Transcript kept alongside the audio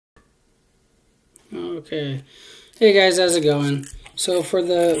Okay. Hey guys, how's it going? So for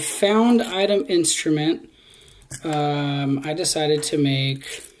the found item instrument, I decided to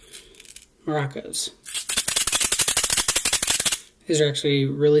make maracas. These are actually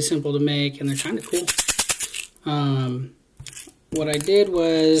really simple to make and they're kind of cool. What I did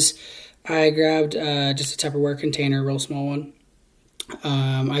was I grabbed just a Tupperware container, a real small one.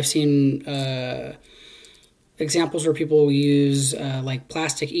 I've seen examples where people use like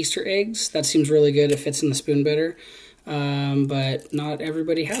plastic Easter eggs. That seems really good. It fits in the spoon better. But not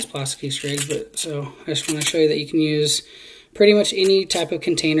everybody has plastic Easter eggs. So I just want to show you that you can use pretty much any type of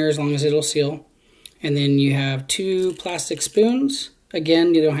container as long as it'll seal. And then you have 2 plastic spoons.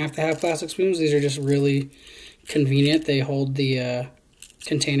 Again, you don't have to have plastic spoons. These are just really convenient. They hold the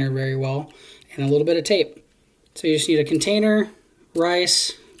container very well. And a little bit of tape. So you just need a container,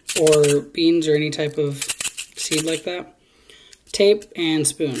 rice, or beans or any type of seed like that, tape, and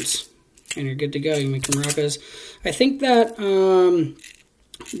spoons, and you're good to go. You make your maracas. I think that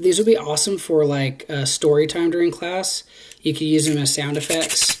these would be awesome for like story time during class. You could use them as sound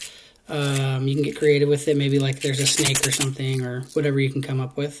effects. You can get creative with it. Maybe like there's a snake or something, or whatever you can come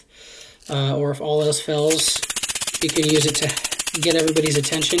up with. Or if all else fails, you can use it to get everybody's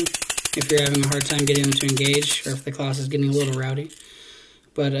attention if you're having a hard time getting them to engage, or if the class is getting a little rowdy.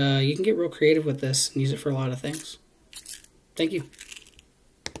 But you can get real creative with this and use it for a lot of things. Thank you.